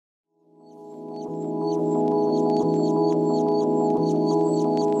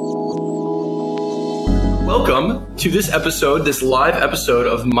welcome to this episode, this live episode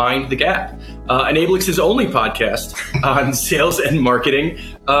of Mind the Gap, Enablix's only podcast on sales and marketing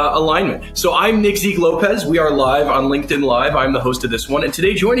alignment. So I'm Nick Zeke Lopez. We are live on LinkedIn Live. I'm the host of this one. And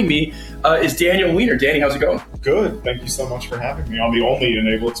today joining me is Daniel Weiner. Danny, how's it going? Good. Thank you so much for having me on the only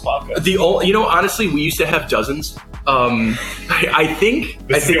Enablix podcast. Honestly, we used to have dozens. I think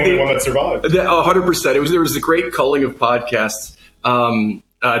this is the only one that survived. 100%. There was a great culling of podcasts.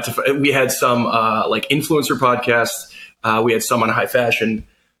 We had some like influencer podcasts. We had some on high fashion.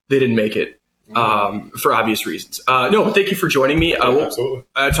 They didn't make it for obvious reasons. No, thank you for joining me. Absolutely.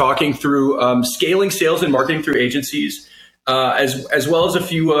 Talking through scaling sales and marketing through agencies, as well as a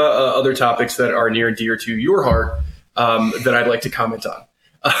few other topics that are near and dear to your heart that I'd like to comment on.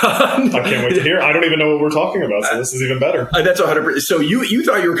 I can't wait to hear. I don't even know what we're talking about, so this is even better. That's 100%. So you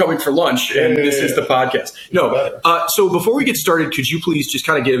thought you were coming for lunch, and this is the podcast. No. So before we get started, could you please just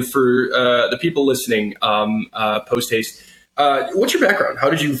kind of give for the people listening, post haste, what's your background? How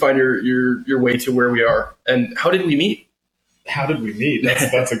did you find your way to where we are, and how did we meet? How did we meet?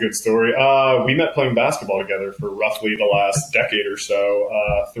 That's a good story. We met playing basketball together for roughly the last decade or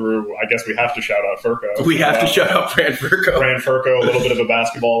so through, I guess we have to shout out Furco. We have to shout out Fran Furco. Fran Furco, a little bit of a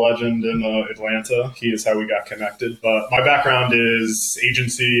basketball legend in Atlanta. He is how we got connected. But my background is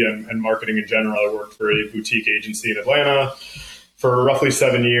agency and marketing in general. I worked for a boutique agency in Atlanta for roughly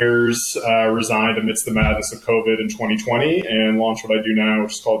 7 years, resigned amidst the madness of COVID in 2020 and launched what I do now,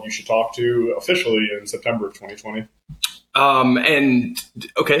 which is called You Should Talk To, officially in September of 2020. And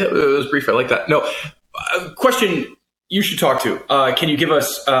okay, that was brief. I like that. No, question You Should Talk To. Can you give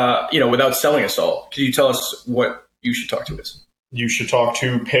us, without selling us all, can you tell us what You Should Talk To is? You Should Talk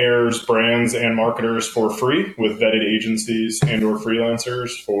To pairs brands and marketers for free with vetted agencies and or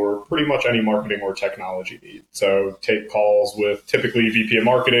freelancers for pretty much any marketing or technology need. So take calls with typically VP of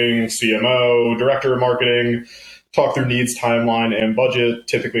marketing, CMO, director of marketing, talk through needs, timeline, and budget,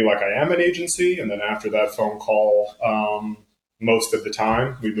 typically like I am an agency. And then after that phone call, most of the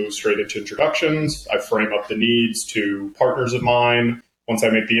time, we move straight into introductions. I frame up the needs to partners of mine. Once I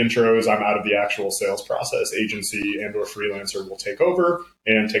make the intros, I'm out of the actual sales process. Agency and or freelancer will take over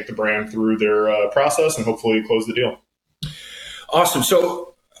and take the brand through their process and hopefully close the deal. Awesome.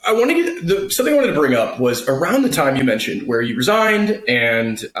 So I want to get something I wanted to bring up was around the time you mentioned where you resigned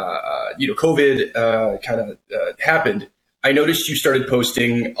and COVID kind of happened. I noticed you started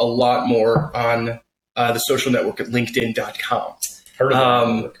posting a lot more on the social network at LinkedIn.com,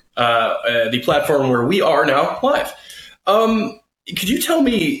 the platform where we are now live. Could you tell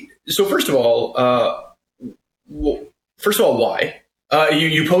me? So first of all, why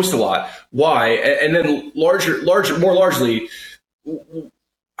you post a lot? Why, and then more largely.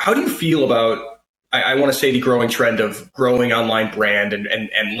 How do you feel about, I want to say, the growing trend of growing online brand and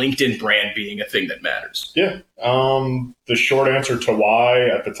LinkedIn brand being a thing that matters? Yeah. The short answer to why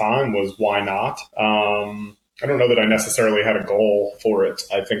at the time was why not? I don't know that I necessarily had a goal for it.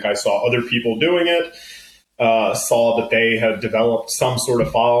 I think I saw other people doing it, saw that they had developed some sort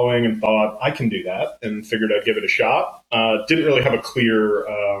of following and thought, I can do that, and figured I'd give it a shot. Didn't really have a clear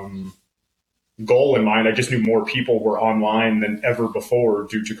goal in mind. I just knew more people were online than ever before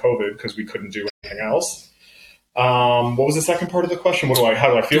due to COVID because we couldn't do anything else. What was the second part of the question? How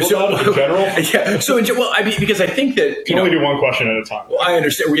do I feel about it in general? Yeah. So, because I think that you can only do one question at a time. Well, I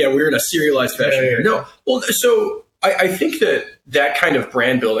understand. Yeah, we're in a serialized fashion here. No. Well, so I think that kind of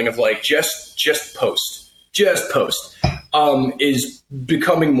brand building of like just post is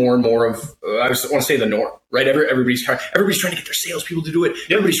becoming more and more of, I want to say, the norm, right? Everybody's trying to get their salespeople to do it.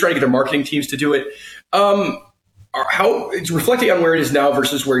 Yep. Everybody's trying to get their marketing teams to do it. How it's reflecting on where it is now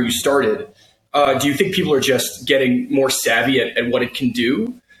versus where you started. Do you think people are just getting more savvy at what it can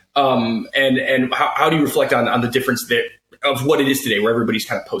do? And how do you reflect on the difference there of what it is today, where everybody's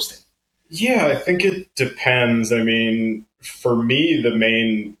kind of posting? Yeah, I think it depends. I mean, for me, the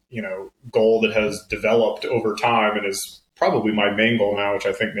main goal that has developed over time and is probably my main goal now, which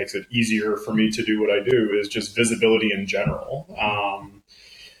I think makes it easier for me to do what I do, is just visibility in general.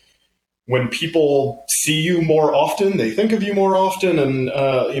 When people see you more often, they think of you more often, and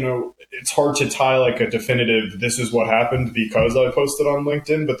it's hard to tie like a definitive, this is what happened because I posted on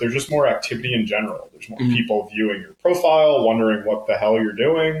LinkedIn, but there's just more activity in general. There's more people viewing your profile, wondering what the hell you're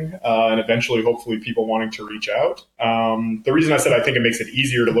doing, and eventually, hopefully, people wanting to reach out. The reason I said I think it makes it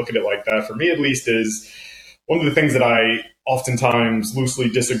easier to look at it like that, for me at least, is one of the things that I oftentimes loosely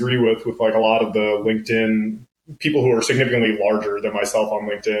disagree with like a lot of the LinkedIn people who are significantly larger than myself on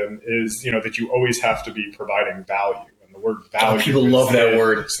LinkedIn is, that you always have to be providing value. And the word value, people love that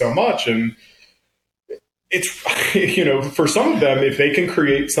word so much. And it's, for some of them, if they can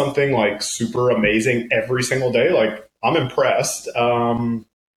create something like super amazing every single day, like I'm impressed.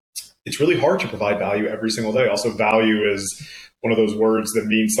 It's really hard to provide value every single day. Also, value is one of those words that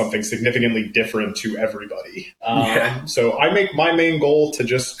means something significantly different to everybody. So I make my main goal to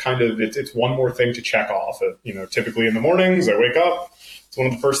just kind of, it's one more thing to check off. Typically in the mornings, I wake up. It's one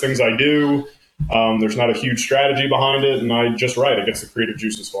of the first things I do. There's not a huge strategy behind it, and I just write. It gets the creative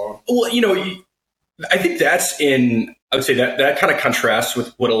juices flowing. Well, I think I would say that kind of contrasts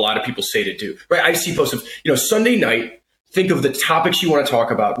with what a lot of people say to do, right? I see posts of, Sunday night, think of the topics you want to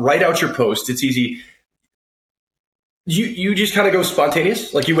talk about, write out your post. It's easy. You just kind of go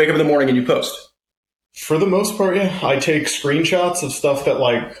spontaneous? Like you wake up in the morning and you post? For the most part, yeah. I take screenshots of stuff that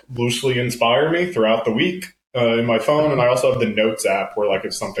like loosely inspire me throughout the week in my phone. And I also have the Notes app where like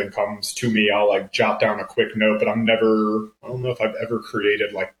if something comes to me, I'll like jot down a quick note, but I don't know if I've ever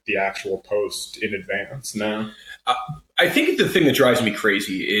created like the actual post in advance. No. I think the thing that drives me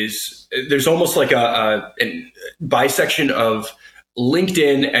crazy is there's almost like a bisection of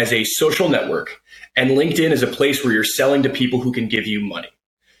LinkedIn as a social network and LinkedIn is a place where you're selling to people who can give you money.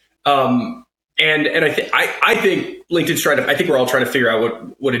 And I think LinkedIn's I think we're all trying to figure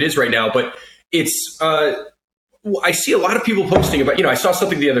out what it is right now, but it's, I see a lot of people posting about, I saw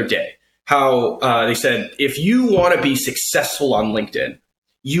something the other day, how they said, if you want to be successful on LinkedIn,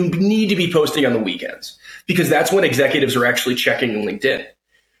 you need to be posting on the weekends because that's when executives are actually checking LinkedIn.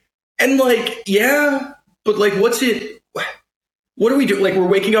 And like, yeah, but like, what do we do? Like, we're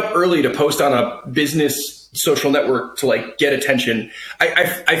waking up early to post on a business social network to like get attention.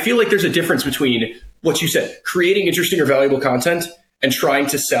 I feel like there's a difference between what you said, creating interesting or valuable content and trying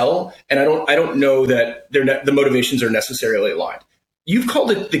to sell. And I don't know that the motivations are necessarily aligned. You've called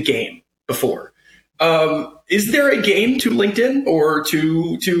it the game before. Is there a game to LinkedIn or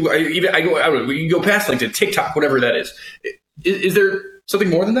I don't know, you go past LinkedIn, TikTok, whatever that is. Is there something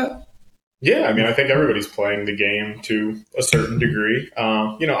more than that? Yeah, I mean, I think everybody's playing the game to a certain degree.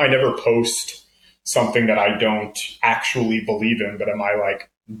 I never post something that I don't actually believe in, but am I like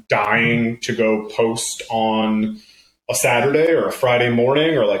dying to go post on a Saturday or a Friday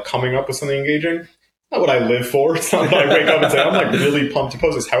morning or like coming up with something engaging? Not what I live for. It's not what I wake up and say, I'm like really pumped to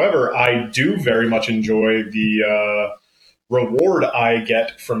post this. However, I do very much enjoy the reward I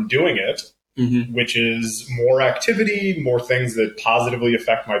get from doing it, which is more activity, more things that positively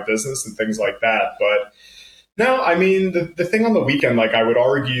affect my business and things like that. But no, I mean, the thing on the weekend, like I would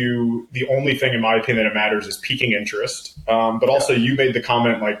argue the only thing in my opinion that matters is piquing interest. But also you made the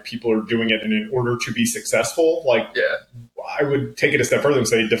comment, like people are doing it in order to be successful. Like, I would take it a step further and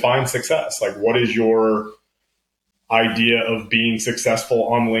say, define success. Like, what is your idea of being successful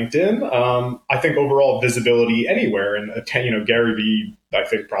on LinkedIn? I think overall visibility anywhere, and Gary Vee, I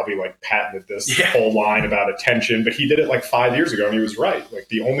think probably like patented this whole line about attention, but he did it like 5 years ago and he was right. Like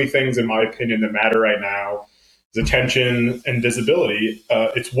the only things in my opinion that matter right now is attention and visibility.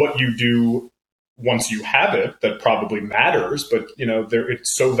 It's what you do once you have it that probably matters, but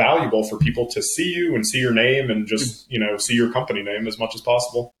it's so valuable for people to see you and see your name and just see your company name as much as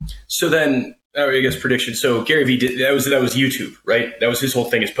possible. So then, I guess prediction. So Gary Vee did that was YouTube, right? That was his whole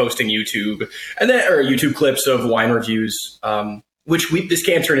thing, is posting YouTube and YouTube clips of wine reviews, which this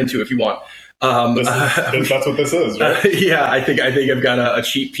can turn into if you want. That's what this is, right? I think I've got a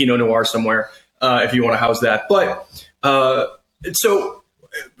cheap Pinot Noir somewhere if you want to house that. But so.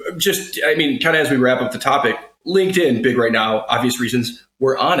 Kind of as we wrap up the topic, LinkedIn, big right now, obvious reasons,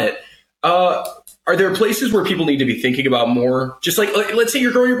 we're on it. Are there places where people need to be thinking about more? Just like let's say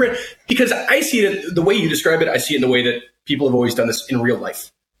you're growing your brand, because I see it the way you describe it. I see it in the way that people have always done this in real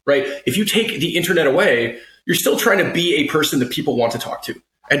life, right? If you take the internet away, you're still trying to be a person that people want to talk to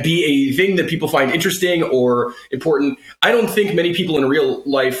and be a thing that people find interesting or important. I don't think many people in real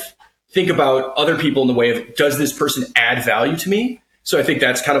life think about other people in the way of, does this person add value to me? So I think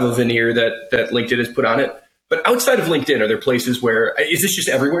that's kind of a veneer that LinkedIn has put on it. But outside of LinkedIn, are there places where, is this just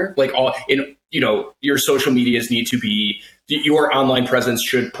everywhere? Like your social medias need to be, your online presence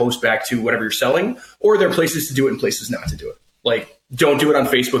should post back to whatever you're selling, or are there places to do it and places not to do it? Like, don't do it on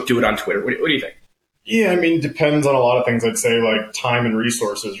Facebook, do it on Twitter. What do you think? Yeah, I mean, depends on a lot of things. I'd say like time and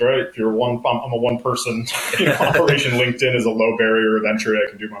resources, right? If you're I'm a one person operation, LinkedIn is a low barrier of entry. I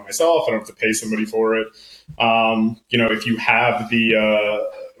can do by myself. I don't have to pay somebody for it. If you have the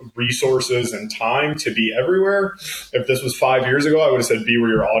resources and time to be everywhere, if this was 5 years ago, I would have said be where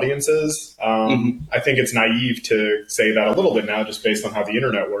your audience is. I think it's naive to say that a little bit now, just based on how the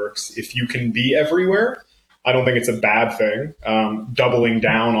internet works. If you can be everywhere, I don't think it's a bad thing. Doubling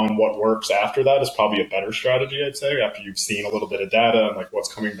down on what works after that is probably a better strategy, I'd say, after you've seen a little bit of data and like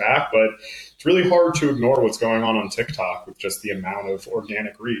what's coming back. But it's really hard to ignore what's going on TikTok with just the amount of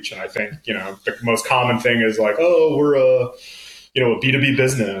organic reach. And I think, the most common thing is like, oh, we're a B2B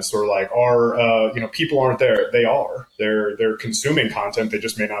business, or like our, people aren't there. They are. They're consuming content. They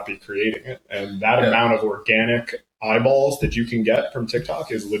just may not be creating it. And that amount of organic eyeballs that you can get from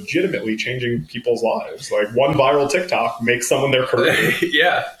TikTok is legitimately changing people's lives. Like one viral TikTok makes someone their career.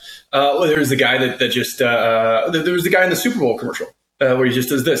 Yeah. Well, there was the guy that just, there was the guy in the Super Bowl commercial where he just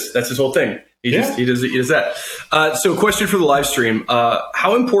does this. That's his whole thing. He does that. So question for the live stream.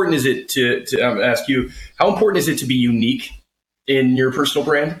 How important is it to ask you, how important is it to be unique in your personal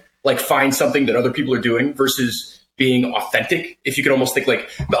brand? Like find something that other people are doing versus being authentic. If you could almost think like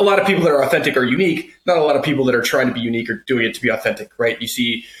a lot of people that are authentic are unique, not a lot of people that are trying to be unique are doing it to be authentic, right? You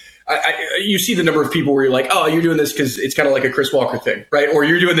see, you see the number of people where you're like, oh, you're doing this because it's kind of like a Chris Walker thing, right? Or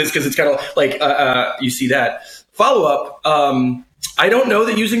you're doing this because it's kind of like, you see that. Follow up. I don't know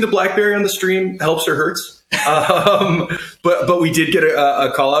that using the BlackBerry on the stream helps or hurts. But we did get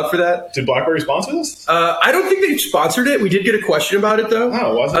a call out for that. Did BlackBerry sponsor this? I don't think they sponsored it. We did get a question about it though.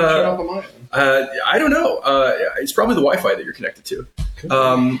 Oh, why is that showing up on mine? I don't know. It's probably the Wi-Fi that you're connected to,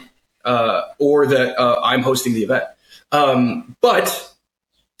 or that I'm hosting the event. But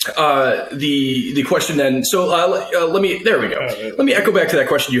the question then. So let me. There we go. Let me echo back to that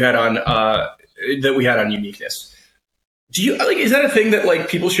question you had on that we had on uniqueness. Do you like? Is that a thing that like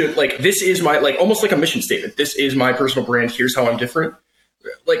people should like? This is my like almost like a mission statement. This is my personal brand. Here's how I'm different.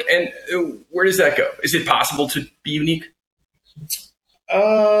 Like, and where does that go? Is it possible to be unique?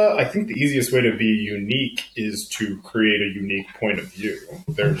 I think the easiest way to be unique is to create a unique point of view.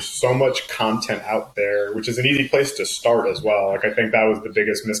 There's so much content out there, which is an easy place to start as well. Like, I think that was the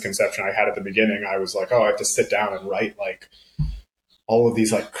biggest misconception I had at the beginning. I was like, oh, I have to sit down and write like all of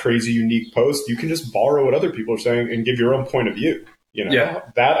these like crazy unique posts. You can just borrow what other people are saying and give your own point of view.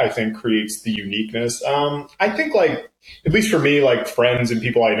 That I think creates the uniqueness. I think like, at least for me, like friends and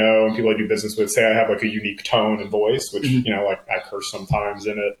people I know and people I do business with say I have like a unique tone and voice, which, like I curse sometimes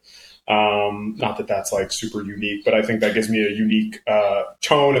in it. Not that that's like super unique, but I think that gives me a unique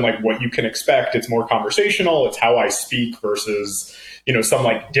tone and like what you can expect. It's more conversational. It's how I speak versus, some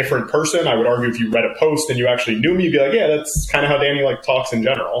like different person. I would argue if you read a post and you actually knew me, you'd be like, yeah, that's kind of how Danny like talks in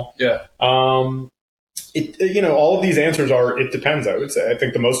general. Yeah. All of these answers are, it depends, I would say. I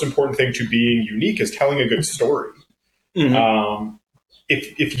think the most important thing to being unique is telling a good story. Mm-hmm.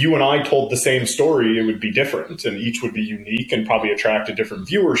 If you and I told the same story, it would be different and each would be unique and probably attract a different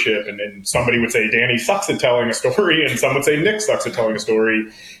viewership. And then somebody would say, Danny sucks at telling a story, and some would say Nick sucks at telling a story.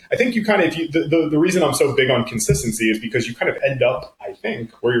 I think you kind of, the reason I'm so big on consistency is because you kind of end up, I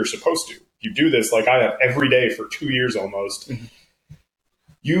think, where you're supposed to. You do this like I have every day for 2 years almost. Mm-hmm.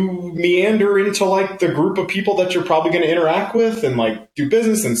 You meander into like the group of people that you're probably going to interact with and like do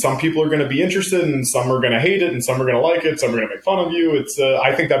business. And some people are going to be interested and some are going to hate it and some are going to like it. Some are going to make fun of you. It's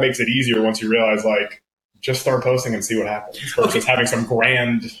I think that makes it easier once you realize like just start posting and see what happens versus having some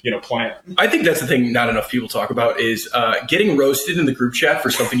grand, plan. I think that's the thing not enough people talk about is getting roasted in the group chat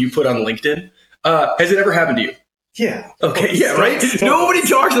for something you put on LinkedIn. Has it ever happened to you? Yeah. Okay. Yeah. Right. Nobody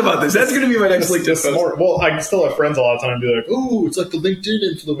talks about this. That's going to be my next LinkedIn post. Well, I still have friends a lot of time be like, "Oh, it's like the LinkedIn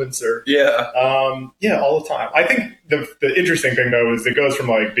influencer." Yeah. Yeah, all the time. I think the interesting thing though is it goes from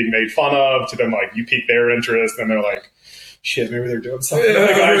like being made fun of to then like you pique their interest and they're like, shit, maybe they're doing something.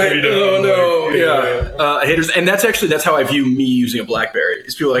 Haters. And that's how I view me using a BlackBerry.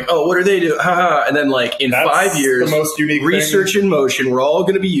 Is people are like, oh, what are they doing? And then like in 5 years, the most unique research thing. In motion, we're all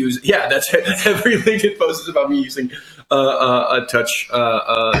going to be using. Yeah, that's every LinkedIn post is about me using a touch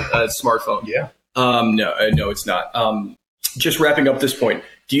smartphone. Yeah. No, it's not. Just wrapping up this point.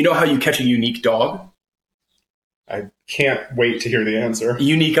 Do you know how you catch a unique dog? I can't wait to hear the answer.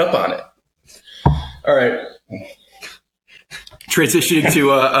 Unique up on it. All right. Transitioning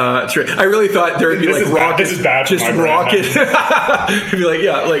to I really thought there would be like rocket. This is bad. Just rocket. I'd be like,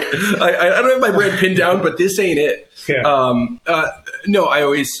 yeah, like I don't have my brand pinned down, but this ain't it. Yeah. No, I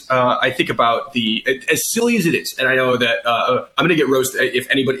always I think about as silly as it is, and I know that I'm going to get roasted if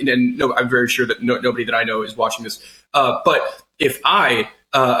anybody. And no, I'm very sure that nobody that I know is watching this. But if I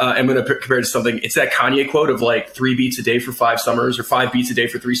am going to compare it to something, it's that Kanye quote of like 3 beats a day for 5 summers or 5 beats a day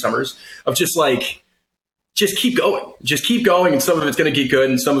for 3 summers of just like. Just keep going. Just keep going, and some of it's going to get good,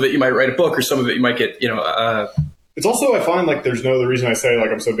 and some of it you might write a book, or some of it you might get, It's also, I find like the reason I say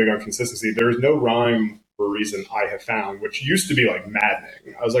like I'm so big on consistency, there is no rhyme for a reason I have found, which used to be like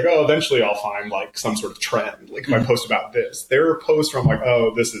maddening. I was like, oh, eventually I'll find like some sort of trend. Like if I post about this, there are posts where I'm like,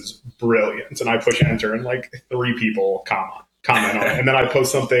 oh, this is brilliant. And I push enter and like 3 people comment on it. And then I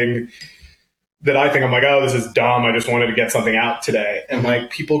post something that I think I'm like, oh, this is dumb. I just wanted to get something out today. And like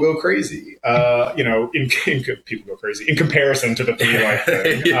people go crazy, people go crazy in comparison to the 3 like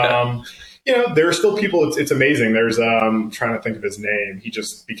thing. Yeah. There are still people. It's amazing. There's I'm trying to think of his name. He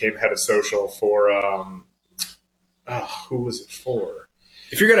just became head of social for who was it for?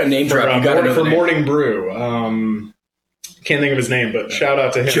 If you're gonna name drop, you got to know for the name. Morning Brew. Can't think of his name, but shout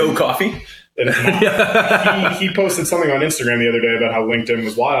out to him. Joe Coffee. He posted something on Instagram the other day about how LinkedIn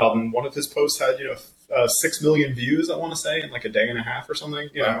was wild, and one of his posts had 6 million views, I want to say, in like a day and a half or something.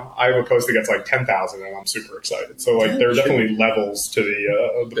 I have a post that gets like 10,000, and I'm super excited. So like there are definitely levels to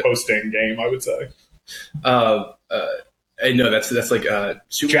the posting game, I would say. No, that's like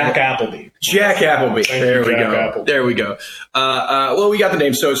Super Jack Appleby. Jack Appleby. There we go. There we go. Well, we got the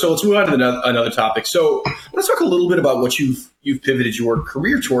name. So let's move on to another topic. So let's talk a little bit about what you've pivoted your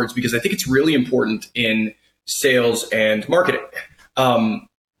career towards, because I think it's really important in sales and marketing.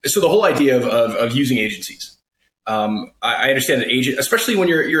 So the whole idea of using agencies. I understand that especially when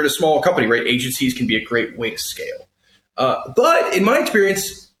you're at a small company, right? Agencies can be a great way to scale. But in my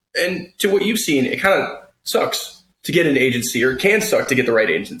experience, and to what you've seen, it kind of sucks to get an agency, or it can suck to get the right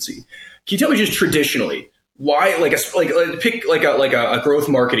agency. Can you tell me just traditionally why, pick a growth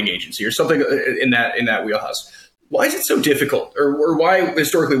marketing agency or something in that wheelhouse? Why is it so difficult, or why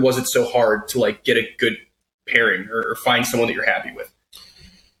historically was it so hard to like get a good pairing or find someone that you're happy with?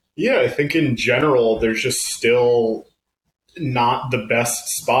 Yeah, I think in general, there's just still not the best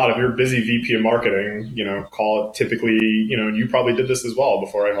spot. If you're a busy VP of marketing, call it typically, you probably did this as well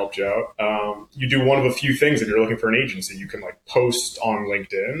before I helped you out. You do one of a few things if you're looking for an agency. You can like post on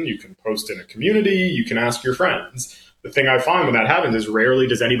LinkedIn, you can post in a community, you can ask your friends. The thing I find when that happens is rarely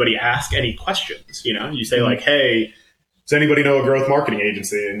does anybody ask any questions. You say like, hey, does anybody know a growth marketing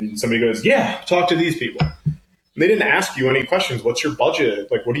agency? And somebody goes, yeah, talk to these people. They didn't ask you any questions. What's your budget?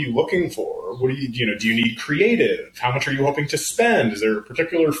 Like, what are you looking for? What do you do you need creative? How much are you hoping to spend? Is there a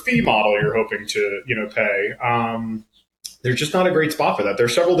particular fee model you're hoping to, pay? There's just not a great spot for that.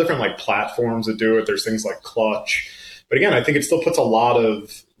 There's several different like platforms that do it. There's things like Clutch. But again, I think it still puts a lot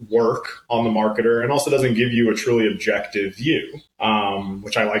of work on the marketer and also doesn't give you a truly objective view,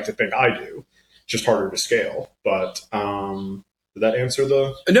 which I like to think I do. It's just harder to scale. But did that answer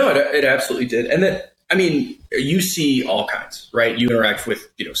the... No, it absolutely did. And then, I mean, you see all kinds, right? You interact with,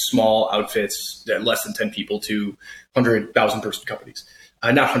 small outfits that less than 10 people to 100,000 person companies.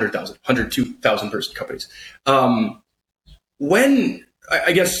 Not 100,000, 102,000 person companies. I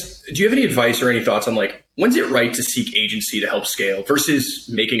guess, do you have any advice or any thoughts on like, when's it right to seek agency to help scale versus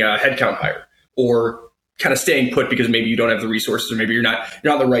making a headcount hire, or kind of staying put because maybe you don't have the resources, or maybe you're not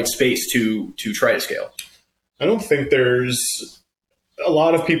in the right space to try to scale? I don't think there's... A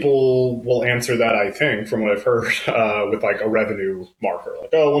lot of people will answer that, I think, from what I've heard, with like a revenue marker. Like,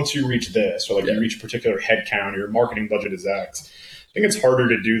 oh, once you reach this, or like you reach a particular headcount, your marketing budget is X. I think it's harder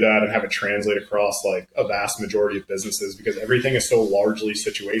to do that and have it translate across like a vast majority of businesses because everything is so largely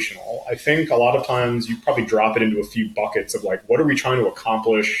situational. I think a lot of times you probably drop it into a few buckets of like, what are we trying to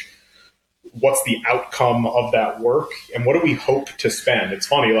accomplish? What's the outcome of that work, and what do we hope to spend? It's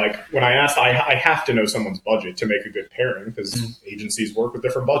funny, like when I asked, I have to know someone's budget to make a good pairing because agencies work with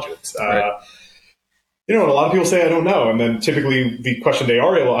different budgets. Right. And a lot of people say, I don't know. And then typically the question they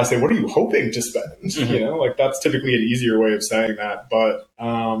are able, I say, what are you hoping to spend? Like that's typically an easier way of saying that. But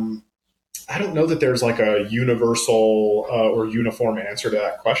I don't know that there's like a universal or uniform answer to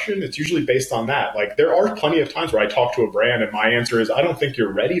that question. It's usually based on that. Like there are plenty of times where I talk to a brand and my answer is, I don't think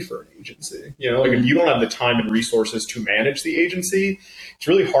you're ready for an agency. Like if you don't have the time and resources to manage the agency, it's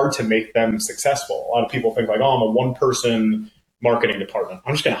really hard to make them successful. A lot of people think like, oh, I'm a one-person marketing department.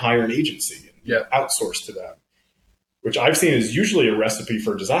 I'm just going to hire an agency and outsource to them, which I've seen is usually a recipe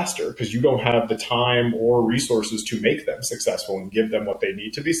for disaster because you don't have the time or resources to make them successful and give them what they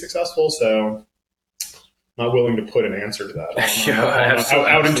need to be successful. So I'm not willing to put an answer to that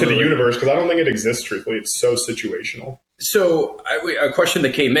out into the universe because I don't think it exists, truthfully. It's so situational. So a question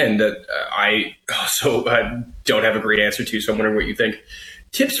that came in that I also don't have a great answer to, so I'm wondering what you think.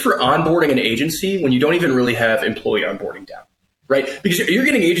 Tips for onboarding an agency when you don't even really have employee onboarding down, right? Because you're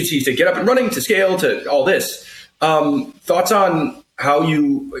getting agencies to get up and running, to scale, to all this. Thoughts on how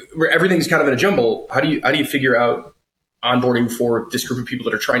where everything's kind of in a jumble. How do you figure out onboarding for this group of people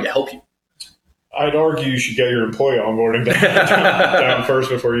that are trying to help you? I'd argue you should get your employee onboarding down first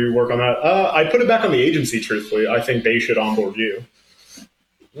before you work on that. I put it back on the agency, truthfully. I think they should onboard you.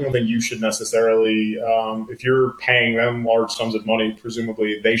 I don't think you should necessarily, if you're paying them large sums of money,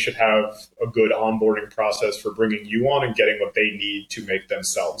 presumably they should have a good onboarding process for bringing you on and getting what they need to make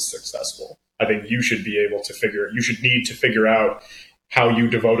themselves successful. I think you should be able to need to figure out how you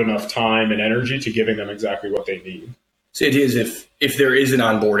devote enough time and energy to giving them exactly what they need. So the idea is if there is an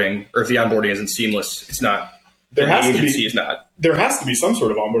onboarding, or if the onboarding isn't seamless, it's not. There has to be some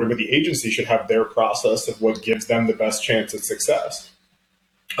sort of onboarding, but the agency should have their process of what gives them the best chance at success.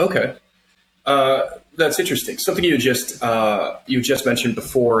 Okay, that's interesting. Something you just mentioned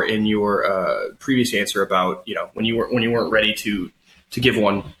before in your previous answer about when you weren't ready to give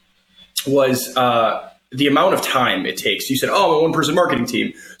one was the amount of time it takes. You said, "Oh, I'm a one-person marketing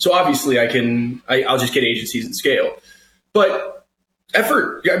team, so obviously I'll just get agencies and scale," but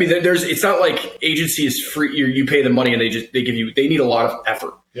effort. I mean, it's not like agency is free. You pay them money and they need a lot of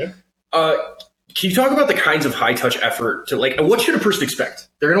effort. Yeah. Can you talk about the kinds of high touch effort to what should a person expect?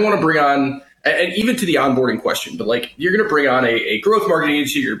 They're going to want to bring on, and even to the onboarding question, but you're going to bring on a growth marketing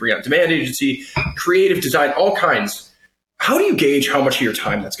agency, you're going to bring on a demand agency, creative design, all kinds. How do you gauge how much of your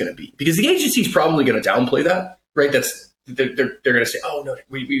time that's going to be? Because the agency is probably going to downplay that, right? They're going to say, "Oh no,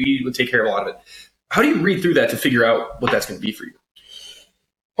 we would take care of a lot of it." How do you read through that to figure out what that's going to be for you?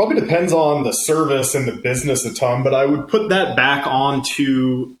 Probably depends on the service and the business a ton, but I would put that back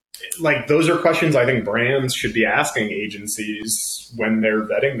onto those are questions I think brands should be asking agencies when they're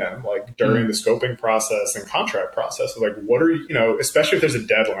vetting them, during the scoping process and contract process. What are especially if there's a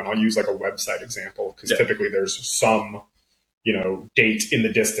deadline. I'll use a website example because typically there's some date in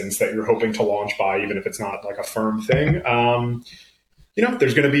the distance that you're hoping to launch by, even if it's not a firm thing.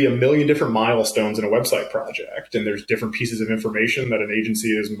 There's going to be a million different milestones in a website project, and there's different pieces of information that an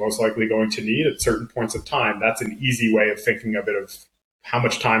agency is most likely going to need at certain points of time. That's an easy way of thinking of it, of how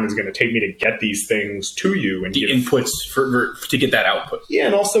much time is going to take me to get these things to you and the inputs to get that output. Yeah,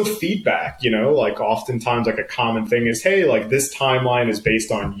 and also feedback. Oftentimes a common thing is, hey, this timeline is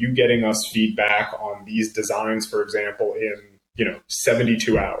based on you getting us feedback on these designs, for example, in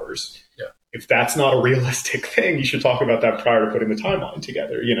 72 hours. Yeah. If that's not a realistic thing, you should talk about that prior to putting the timeline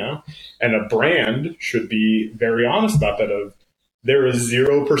together, And a brand should be very honest about that. There is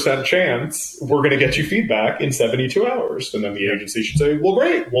 0% chance we're going to get you feedback in 72 hours. And then the agency should say, well,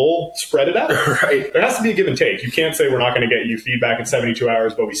 great, we'll spread it out. Right. There has to be a give and take. You can't say we're not going to get you feedback in 72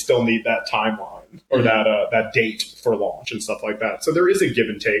 hours, but we still need that timeline or that date for launch and stuff like that. So there is a give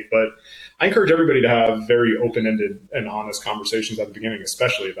and take, but I encourage everybody to have very open-ended and honest conversations at the beginning,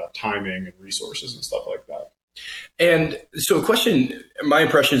 especially about timing and resources and stuff like that. And so a question, my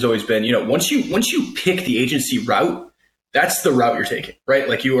impression has always been, once you pick the agency route, that's the route you're taking,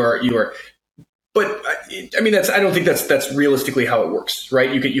 right? You are, but I mean, I don't think that's realistically how it works,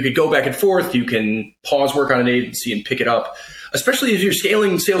 right? You could go back and forth, you can pause work on an agency and pick it up, especially if you're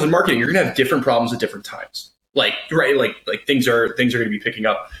scaling sales and marketing, you're going to have different problems at different times. Things are going to be picking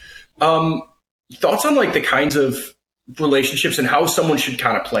up. Thoughts on the kinds of relationships and how someone should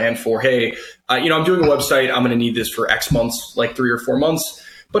kind of plan for, hey, I'm doing a website, I'm going to need this for X months, 3 or 4 months,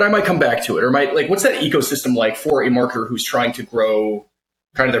 but I might come back to it. Or what's that ecosystem like for a marketer who's trying to grow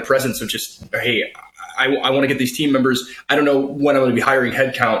kind of their presence of just, hey, I want to get these team members. I don't know when I'm going to be hiring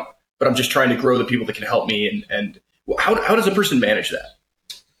headcount, but I'm just trying to grow the people that can help me. And how does a person manage that?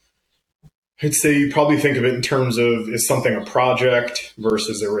 I'd say you probably think of it in terms of, is something a project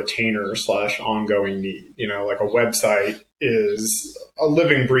versus a retainer / ongoing need. A website is a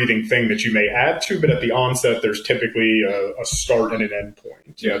living, breathing thing that you may add to, but at the onset, there's typically a start and an end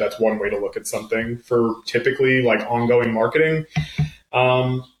point. That's one way to look at something. For typically ongoing marketing,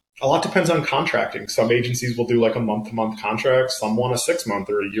 a lot depends on contracting. Some agencies will do a month-to-month contract. Some want a 6-month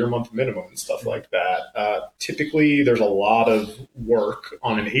or a year-month minimum and stuff like that. Typically, there's a lot of work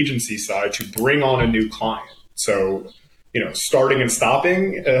on an agency side to bring on a new client. So, starting and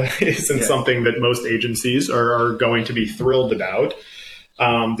stopping isn't something that most agencies are going to be thrilled about,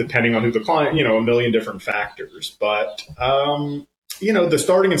 depending on who the client, a million different factors. But, the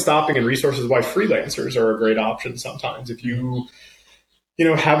starting and stopping and resources, why freelancers are a great option sometimes. If you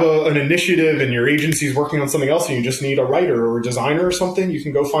have an initiative and your agency's working on something else and you just need a writer or a designer or something, you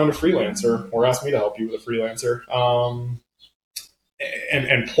can go find a freelancer or ask me to help you with a freelancer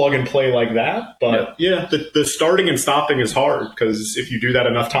and plug and play like that. But the starting and stopping is hard because if you do that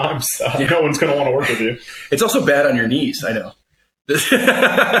enough times, no one's going to want to work with you. It's also bad on your knees. I know.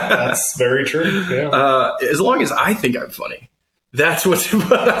 That's very true. Yeah. As long as I think I'm funny, that's what's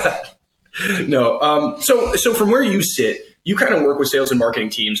no. So from where you sit, you kind of work with sales and marketing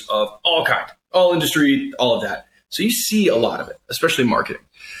teams of all industry, all of that. So you see a lot of it, especially marketing.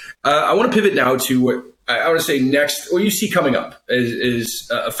 I want to pivot now to what I want to say next, what you see coming up is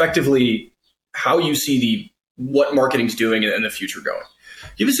effectively how you see what marketing's doing and the future going.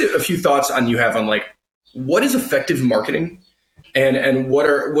 Give us a few thoughts on like what is effective marketing, and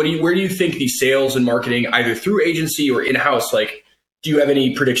where do you think the sales and marketing, either through agency or in-house, like, do you have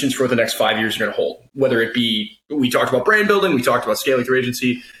any predictions for what the next 5 years are going to hold? Whether it be, we talked about brand building, we talked about scaling through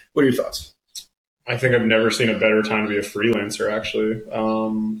agency. What are your thoughts? I think I've never seen a better time to be a freelancer, actually.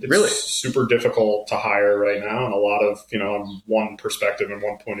 It's really super difficult to hire right now, and a lot of, on one perspective and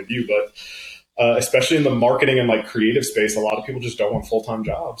one point of view, but especially in the marketing and like creative space, a lot of people just don't want full-time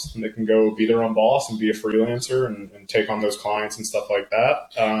jobs, and they can go be their own boss and be a freelancer and take on those clients and stuff like that.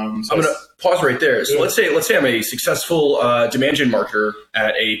 So I'm going to pause right there. So let's say I'm a successful demand gen marketer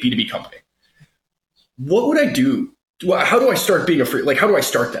at a B2B company. What would I do? How do I start being how do I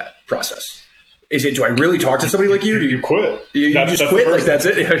start that process? Do I really talk to somebody like you? Do you quit? You just quit? Like, that's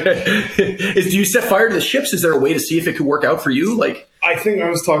it? Do you set fire to the ships? Is there a way to see if it could work out for you? Like, I think I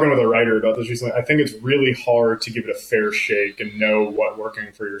was talking with a writer about this recently. I think it's really hard to give it a fair shake and know what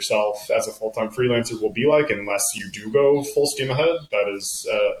working for yourself as a full-time freelancer will be like unless you do go full steam ahead. That is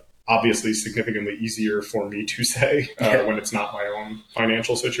obviously significantly easier for me to say when it's not my own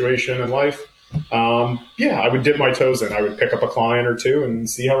financial situation in life. I would dip my toes in. I would pick up a client or two and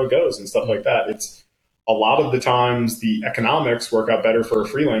see how it goes and stuff like that. It's a lot of the times the economics work out better for a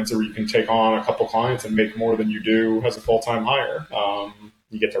freelancer where you can take on a couple clients and make more than you do as a full-time hire.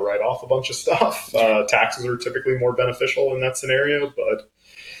 You get to write off a bunch of stuff. Taxes are typically more beneficial in that scenario, but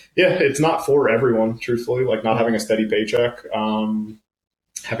it's not for everyone, truthfully, like not having a steady paycheck,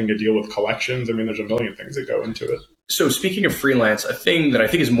 having to deal with collections. I mean, there's a million things that go into it. So speaking of freelance, a thing that I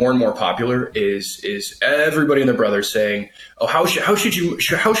think is more and more popular is everybody and their brother saying, "Oh, how should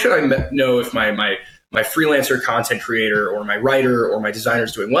I know if my freelancer content creator or my writer or my designer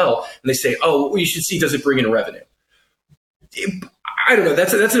is doing well?" And they say, "Oh, well, you should see, does it bring in revenue?" I don't know.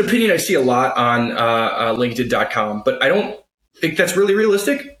 That's an opinion I see a lot on LinkedIn.com, but I don't think that's really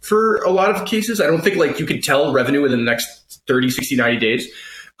realistic for a lot of cases. I don't think like you can tell revenue within the next 30, 60, 90 days.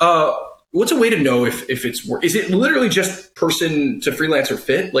 What's a way to know if it's work? Is it literally just person to freelancer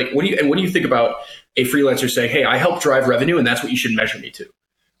fit? Like, what do you think about a freelancer saying, "Hey, I help drive revenue, and that's what you should measure me to"?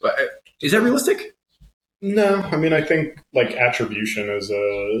 Is that realistic? No, I mean, I think like attribution is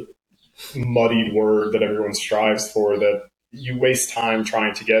a muddied word that everyone strives for, that you waste time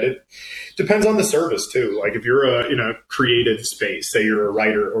trying to get it. Depends on the service too. Like if you're in a creative space, say you're a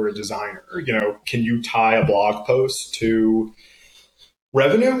writer or a designer, can you tie a blog post to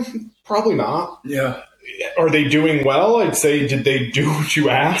revenue? Probably not. Yeah. Are they doing well? I'd say, did they do what you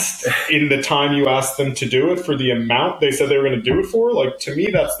asked in the time you asked them to do it for the amount they said they were going to do it for? Like, to me,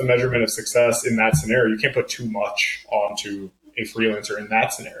 that's the measurement of success in that scenario. You can't put too much onto a freelancer in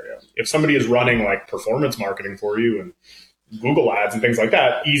that scenario. If somebody is running like performance marketing for you and Google ads and things like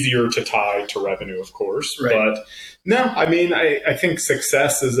that, easier to tie to revenue, of course. Right. But no, I mean, I think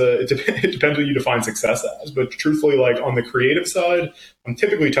success is it depends what you define success as. But truthfully, like on the creative side, I'm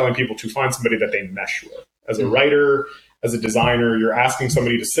typically telling people to find somebody that they mesh with. As a writer, as a designer, you're asking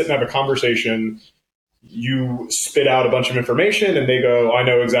somebody to sit and have a conversation. You spit out a bunch of information and they go, "I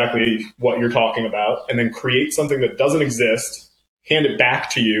know exactly what you're talking about," and then create something that doesn't exist, hand it back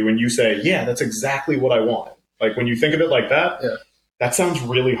to you, and you say, "Yeah, that's exactly what I want." Like when you think of it like that, that sounds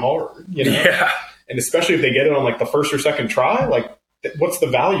really hard, Yeah. And especially if they get it on like the first or second try, like what's the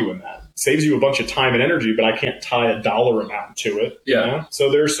value in that? It saves you a bunch of time and energy, but I can't tie a dollar amount to it. Yeah.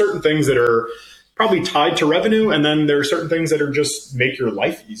 So there are certain things that are probably tied to revenue, and then there are certain things that are just make your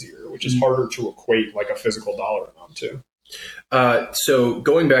life easier, which is harder to equate like a physical dollar amount to. So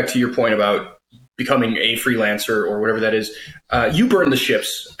going back to your point about becoming a freelancer or whatever that is, you burned the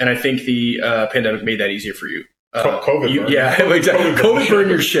ships, and I think the pandemic made that easier for you. COVID burned. Yeah, exactly. COVID burned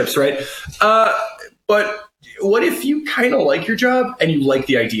your ships, right? But what if you kind of like your job and you like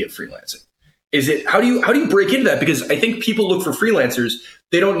the idea of freelancing? How do you break into that? Because I think people look for freelancers.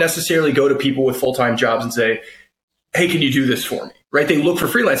 They don't necessarily go to people with full-time jobs and say, "Hey, can you do this for me?" Right? They look for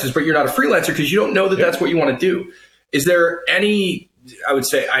freelancers, but you're not a freelancer because you don't know that that's what you want to do. Is there any? I would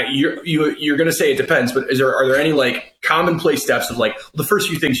say you're going to say it depends, but are there any like commonplace steps of like the first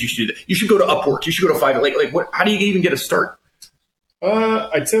few things you should do? You should go to Upwork. You should go to Fiverr. Like what? How do you even get a start?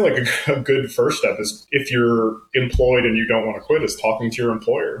 I'd say like a good first step is, if you're employed and you don't want to quit, is talking to your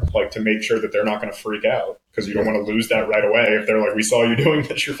employer, like to make sure that they're not going to freak out, because you don't want to lose that right away. If they're like, "We saw you doing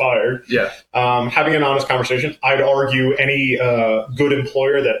this, you're fired." Yeah. Having an honest conversation. I'd argue any good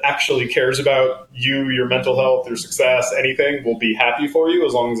employer that actually cares about you, your mental health, your success, anything, will be happy for you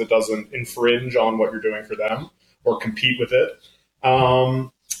as long as it doesn't infringe on what you're doing for them or compete with it.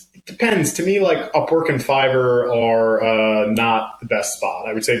 It depends. To me, like Upwork and Fiverr are not the best spot.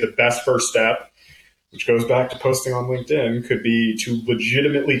 I would say the best first step, which goes back to posting on LinkedIn, could be to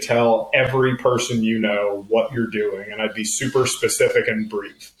legitimately tell every person you know what you're doing. And I'd be super specific and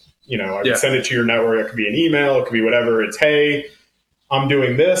brief. I would send it to your network. It could be an email. It could be whatever. It's, hey, I'm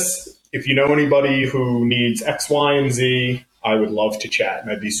doing this. If you know anybody who needs X, Y, and Z, I would love to chat. And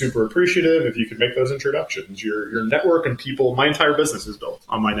I'd be super appreciative if you could make those introductions. Your network and people, my entire business is built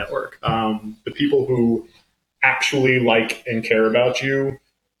on my network. The people who actually like and care about you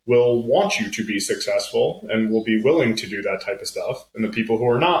will want you to be successful and will be willing to do that type of stuff. And the people who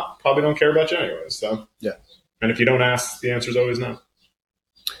are not probably don't care about you anyways. So, yeah. And if you don't ask, the answer is always no.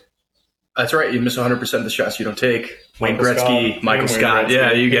 That's right. You miss 100% of the shots you don't take. Wayne Gretzky, Michael Scott.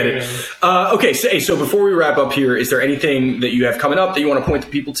 Yeah, you get it. Okay, so before we wrap up here, is there anything that you have coming up that you want to point the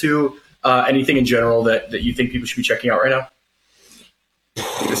people to? Anything in general that you think people should be checking out right now?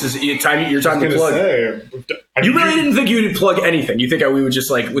 This is your time to plug. You really didn't think you would plug anything. You think we would just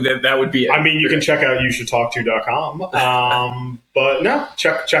that would be it. I mean, you can check out youshouldtalkto.com. But no,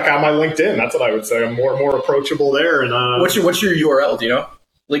 check out my LinkedIn. That's what I would say. I'm more approachable there. And what's your URL? Do you know?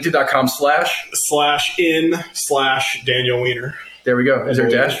 LinkedIn.com/in/Daniel Weiner. There we go. Is there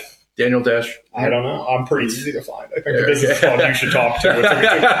a dash? Daniel dash? I don't know. I'm pretty easy to find. I think the business is called You Should Talk To.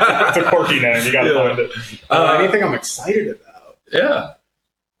 It's a quirky name. You got to find it. Anything I'm excited about? Yeah.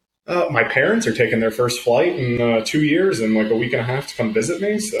 My parents are taking their first flight in 2 years and like a week and a half to come visit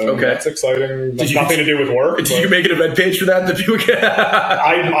me. So that's exciting. That's nothing to do with work. Did you make an event page for that? I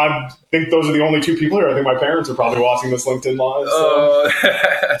think those are the only two people here. I think my parents are probably watching this LinkedIn Live. So.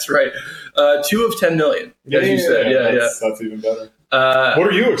 That's right. 2 of 10 million, as you said. That's even better. What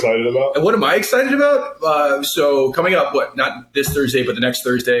are you excited about? What am I excited about? So coming up, not this Thursday, but the next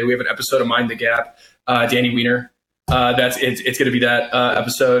Thursday, we have an episode of Mind the Gap. Danny Weiner. It's going to be that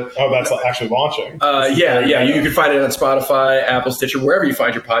episode. Oh, that's actually launching. You can find it on Spotify, Apple, Stitcher, wherever you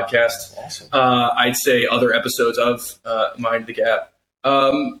find your podcasts. Awesome. I'd say other episodes of Mind the Gap.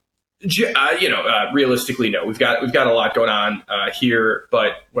 Realistically, no. We've got a lot going on here,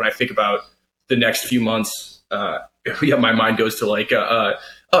 but when I think about the next few months, my mind goes to I've got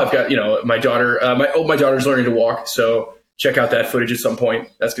my daughter. My daughter's learning to walk, so check out that footage at some point.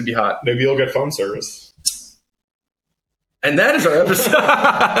 That's gonna be hot. Maybe you'll get phone service. And that is our episode.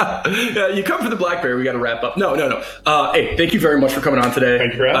 You come for the BlackBerry. We got to wrap up. No. Hey, thank you very much for coming on today.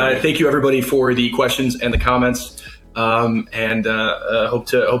 Thank you for having me. Thank you, everybody, for the questions and the comments. And hope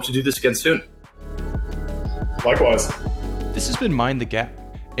to do this again soon. Likewise. This has been Mind the Gap,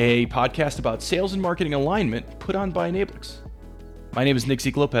 a podcast about sales and marketing alignment put on by Enablix. My name is Nick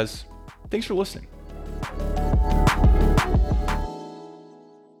Zeke Lopez. Thanks for listening.